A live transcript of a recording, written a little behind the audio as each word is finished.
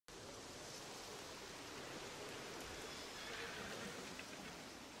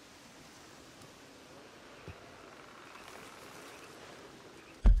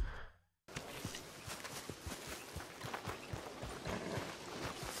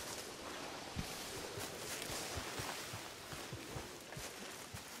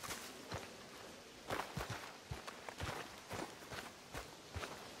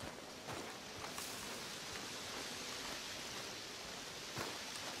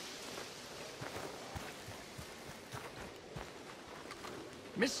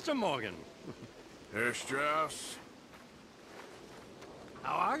Mr. Morgan. Herr Strauss.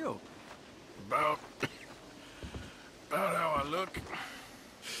 How are you? About how I look.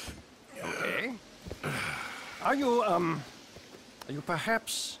 Okay. Are you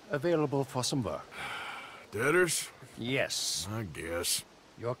perhaps available for some work? Debtors? Yes. I guess.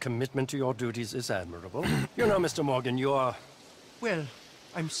 Your commitment to your duties is admirable. You know, Mr. Morgan, you're... Well,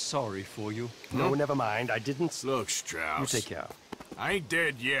 I'm sorry for you. No, never mind. I didn't... Look, Strauss. You take care. I ain't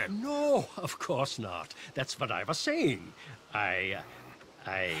dead yet. No, of course not. That's what I was saying. The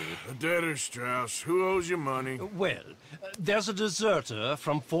debtors, Strauss. Who owes you money? Well, there's a deserter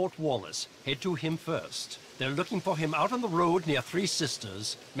from Fort Wallace. Head to him first. They're looking for him out on the road near Three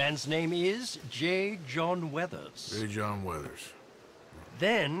Sisters. Man's name is J. John Weathers. J. John Weathers.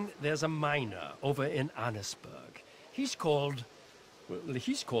 Then there's a miner over in Annesburg. He's called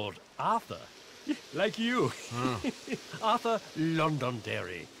Arthur. Like you. Arthur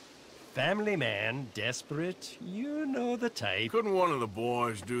Londonderry. Family man, desperate, you know the type. Couldn't one of the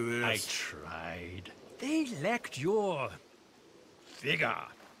boys do this? I tried. They lacked your... vigor.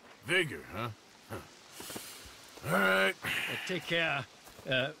 Vigor, huh? All right. Take care,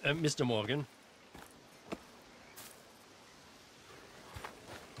 Mr. Morgan.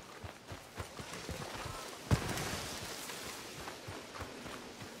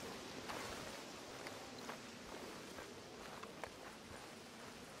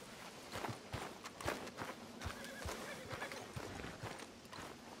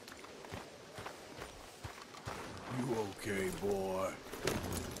 You okay, boy?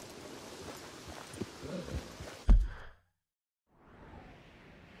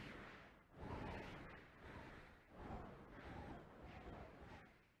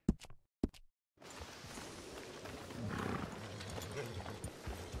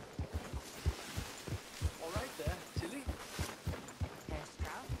 All right there, Tilly.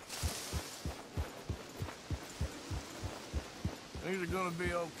 Things are gonna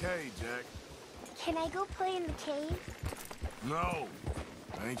be okay, Jack. Can I go play in the cave? No,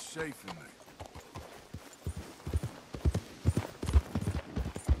 I ain't safe in there.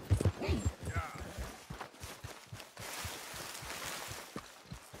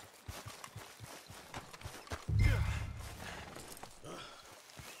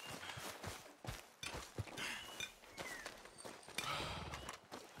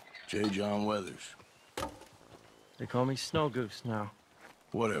 J. John Weathers. They call me Snow Goose now.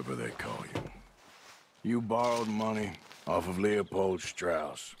 Whatever they call you. You borrowed money off of Leopold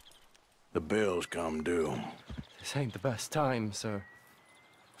Strauss. The bill's come due. This ain't the best time, sir.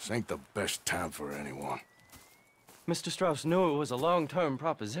 This ain't the best time for anyone. Mr. Strauss knew it was a long-term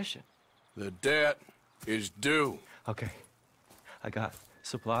proposition. The debt is due. Okay. I got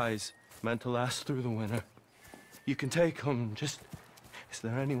supplies meant to last through the winter. You can take them, just... Is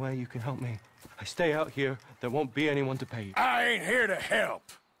there any way you can help me? I stay out here, there won't be anyone to pay you. I ain't here to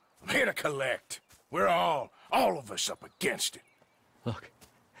help. I'm here to collect. We're all of us up against it. Look,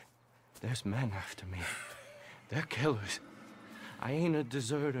 there's men after me. They're killers. I ain't a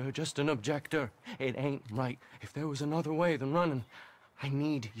deserter, just an objector. It ain't right. If there was another way than running, I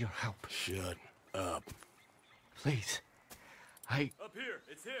need your help. Shut up. Please. Up here,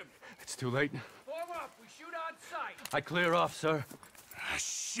 it's him. It's too late. Form up, we shoot on sight. I clear off, sir. Ah,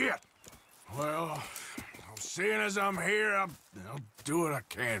 shit. Well, seeing as I'm here, I'll do what I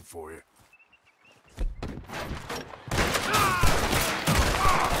can for you.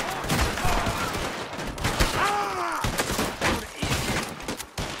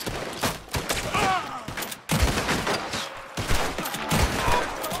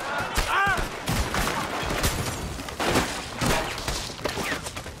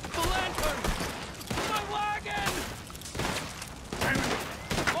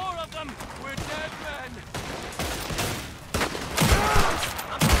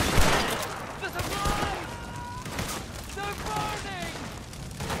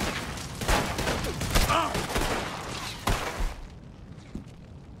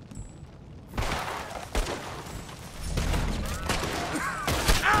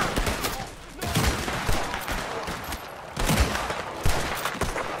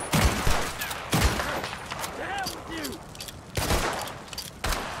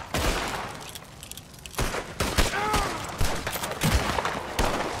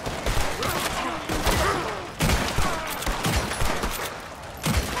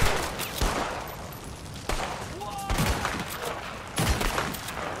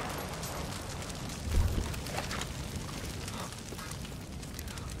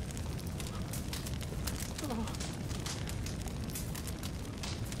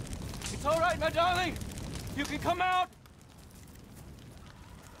 It's all right, my darling. You can come out.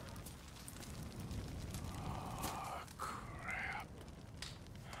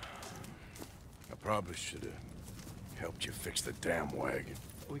 Probably should have helped you fix the damn wagon.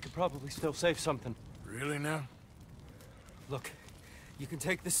 We could probably still save something. Really now? Look, you can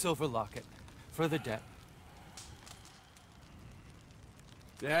take this silver locket for the debt.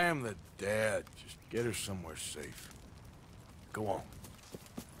 Damn the dad. Just get her somewhere safe. Go on.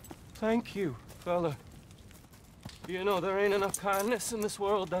 Thank you, fella. You know, there ain't enough kindness in this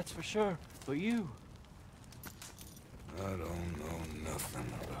world, that's for sure. But you... I don't know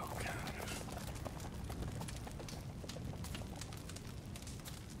nothing about kindness.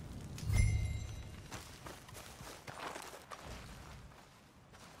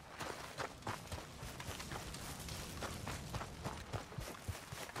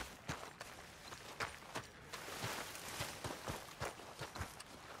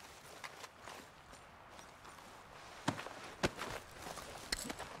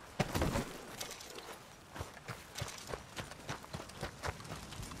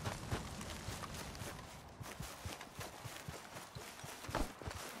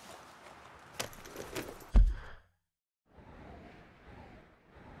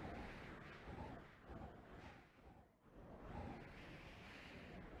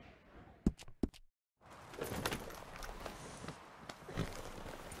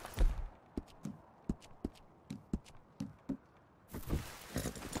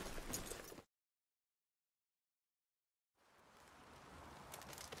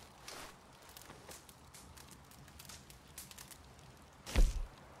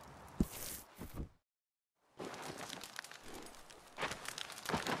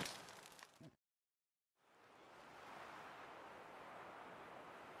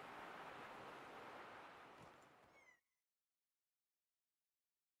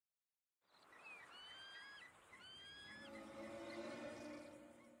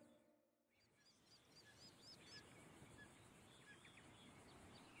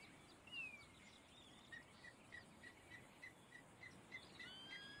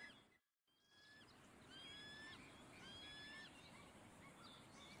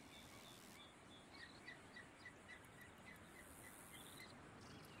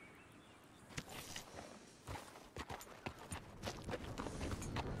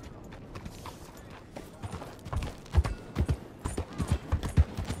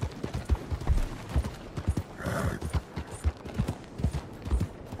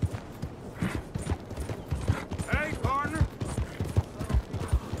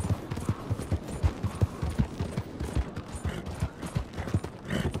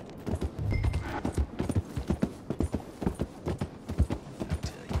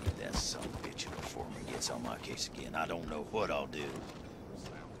 On my case again, I don't know what I'll do. Sounds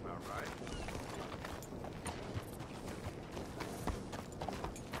about right.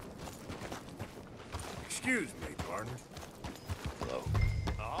 Excuse me, partner. Hello.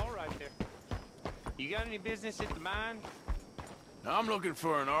 All right there. You got any business at the mine? I'm looking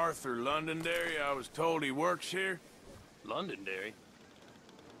for an Arthur Londonderry. I was told he works here. Londonderry?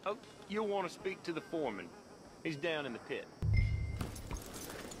 Oh, you'll want to speak to the foreman. He's down in the pit.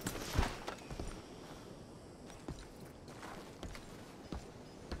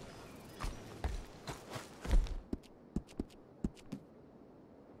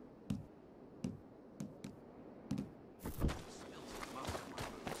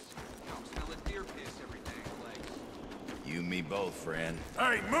 You and me both, friend.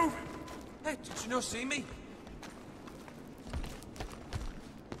 Hey, move it! Hey, did you no see me?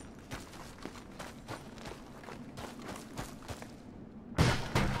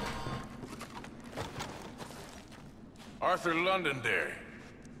 Arthur Londonderry.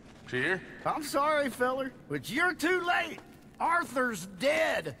 Is he here? I'm sorry, feller, but you're too late. Arthur's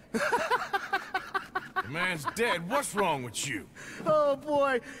dead. The man's dead. What's wrong with you? Oh,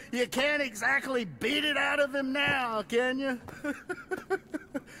 boy, you can't exactly beat it out of him now, can you?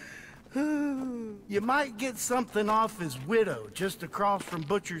 You might get something off his widow just across from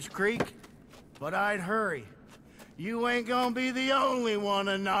Butcher's Creek, but I'd hurry. You ain't gonna be the only one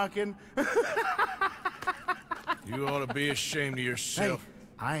a-knocking. You ought to be ashamed of yourself.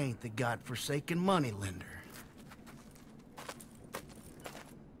 Hey, I ain't the godforsaken moneylender.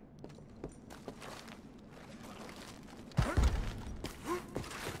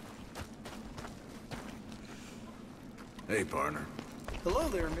 Hey, partner. Hello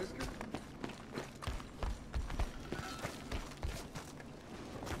there, mister.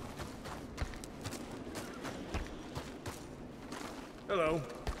 Hello.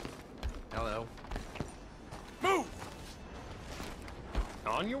 Hello. Move!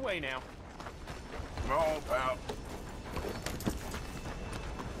 On your way now. Come on, pal.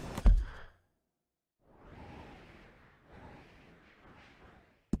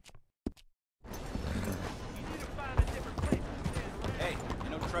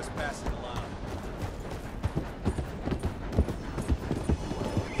 trespassing allowed.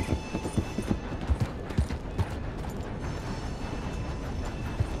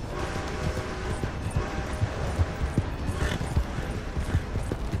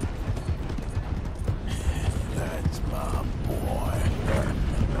 That's my boy.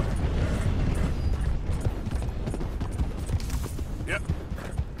 Yep.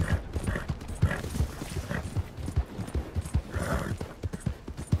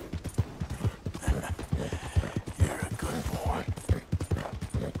 You're a good boy.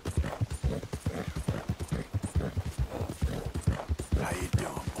 How you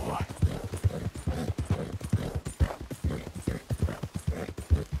doing, boy?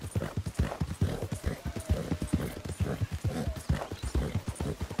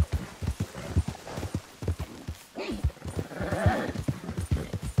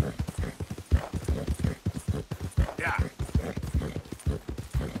 Yeah.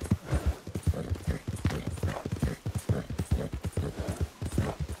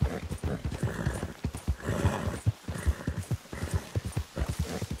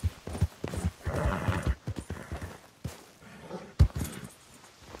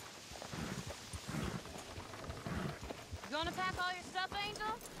 You gonna pack all your stuff, Angel?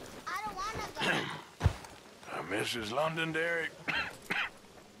 I don't wanna go. Mrs. Londonderry.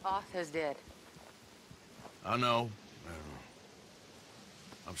 Arthur's dead. I know.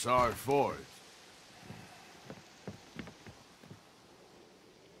 I'm sorry for it.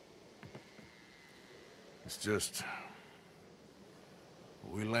 It's just...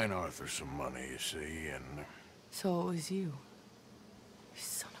 we lent Arthur some money, you see, and... So it was you. You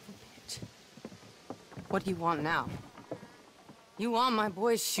son of a bitch. What do you want now? You want my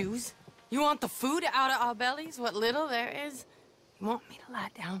boy's shoes? You want the food out of our bellies, what little there is? You want me to lie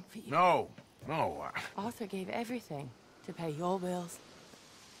down for you? No, no, Arthur gave everything to pay your bills.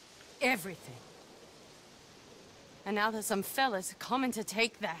 Everything. And now there's some fellas coming to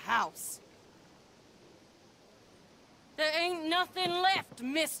take the house. There ain't nothing left,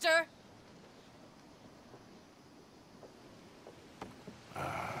 mister.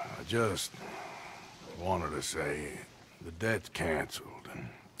 I just wanted to say the debt's canceled, and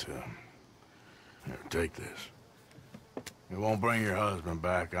here, take this. It won't bring your husband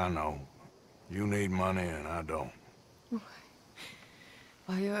back, I know. You need money, and I don't.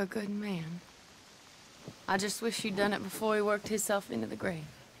 Well, you're a good man. I just wish you'd done it before he worked himself into the grave.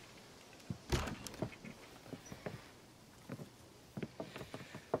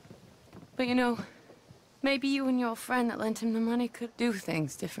 But you know, maybe you and your friend that lent him the money could do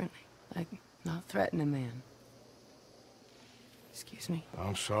things differently. Like, not threaten a man. Excuse me.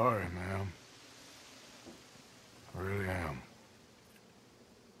 I'm sorry, ma'am. I really am.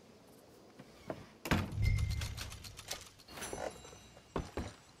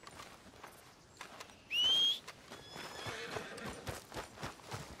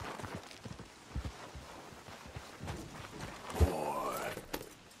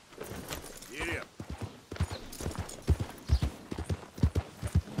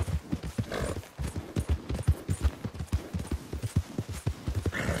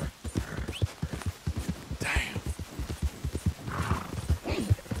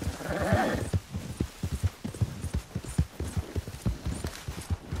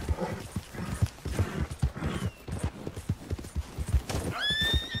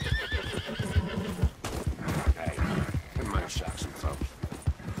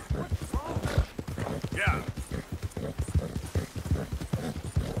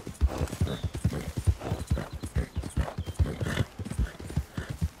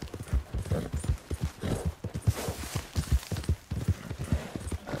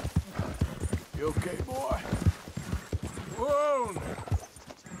 You okay, boy? Whoa!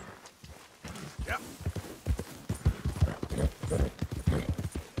 Yep.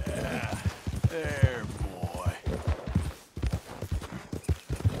 Yeah. There, boy.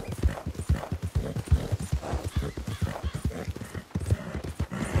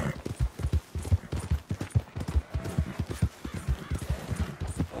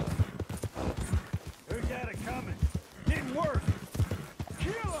 Who's that a-coming? Didn't work.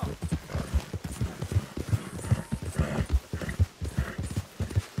 Kill him!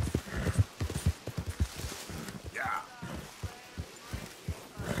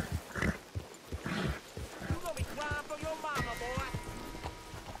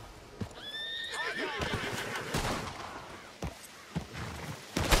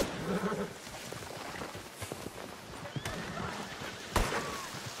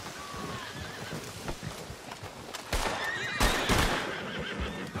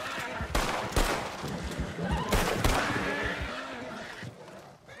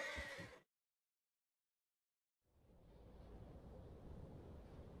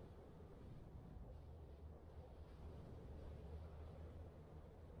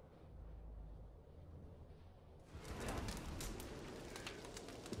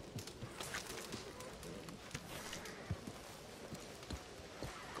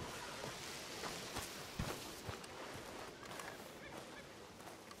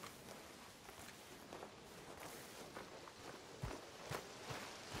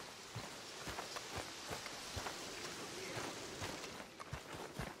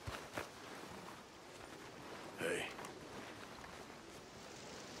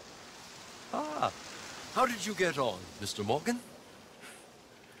 How did you get on, Mr. Morgan?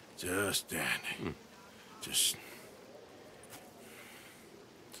 Just dandy. Just...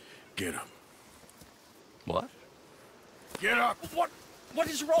 get up. What? Get up! What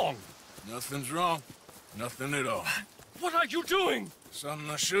is wrong? Nothing's wrong. Nothing at all. What are you doing? Something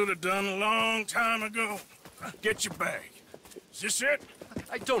I should have done a long time ago. Get your bag. Is this it?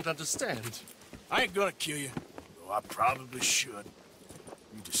 I don't understand. I ain't gonna kill you, though I probably should.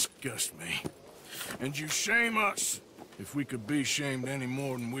 You disgust me. And you shame us. If we could be shamed any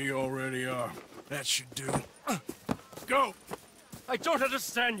more than we already are, that should do. Go! I don't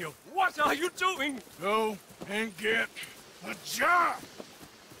understand you. What are you doing? Go and get a job!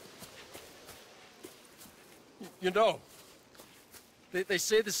 You know, they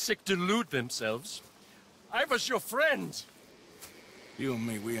say the sick delude themselves. I was your friend. You and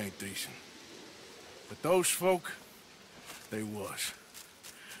me, we ain't decent. But those folk, they was.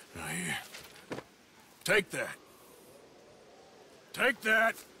 Now here, take that. Take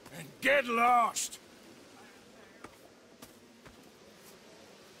that and get lost.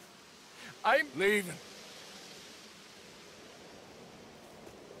 I'm Leaving.